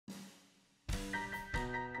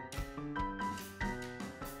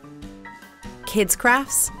kids'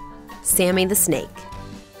 crafts? Sammy the Snake.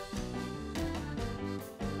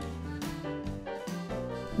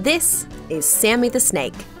 This is Sammy the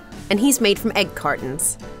Snake, and he's made from egg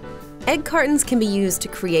cartons. Egg cartons can be used to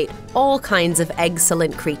create all kinds of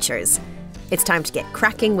excellent creatures. It's time to get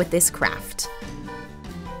cracking with this craft.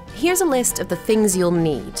 Here's a list of the things you'll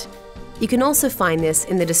need. You can also find this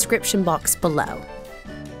in the description box below.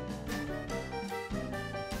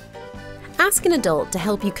 Ask an adult to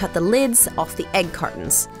help you cut the lids off the egg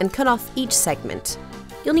cartons and cut off each segment.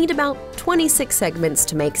 You'll need about 26 segments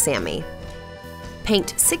to make Sammy.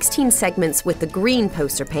 Paint 16 segments with the green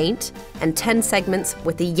poster paint and 10 segments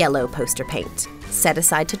with the yellow poster paint. Set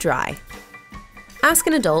aside to dry. Ask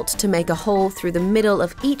an adult to make a hole through the middle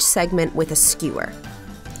of each segment with a skewer.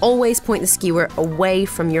 Always point the skewer away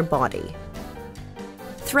from your body.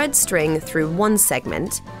 Thread string through one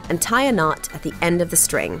segment and tie a knot at the end of the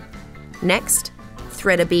string. Next,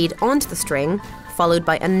 thread a bead onto the string, followed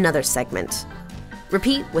by another segment.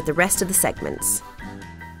 Repeat with the rest of the segments.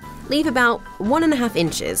 Leave about 1.5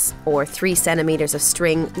 inches or 3 centimeters of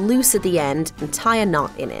string loose at the end and tie a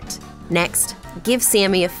knot in it. Next, give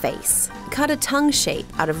Sammy a face. Cut a tongue shape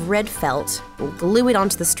out of red felt and glue it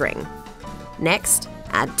onto the string. Next,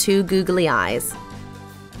 add 2 googly eyes.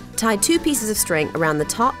 Tie 2 pieces of string around the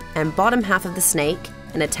top and bottom half of the snake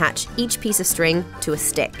and attach each piece of string to a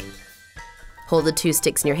stick. Hold the 2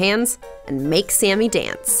 sticks in your hands and make Sammy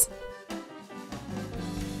dance.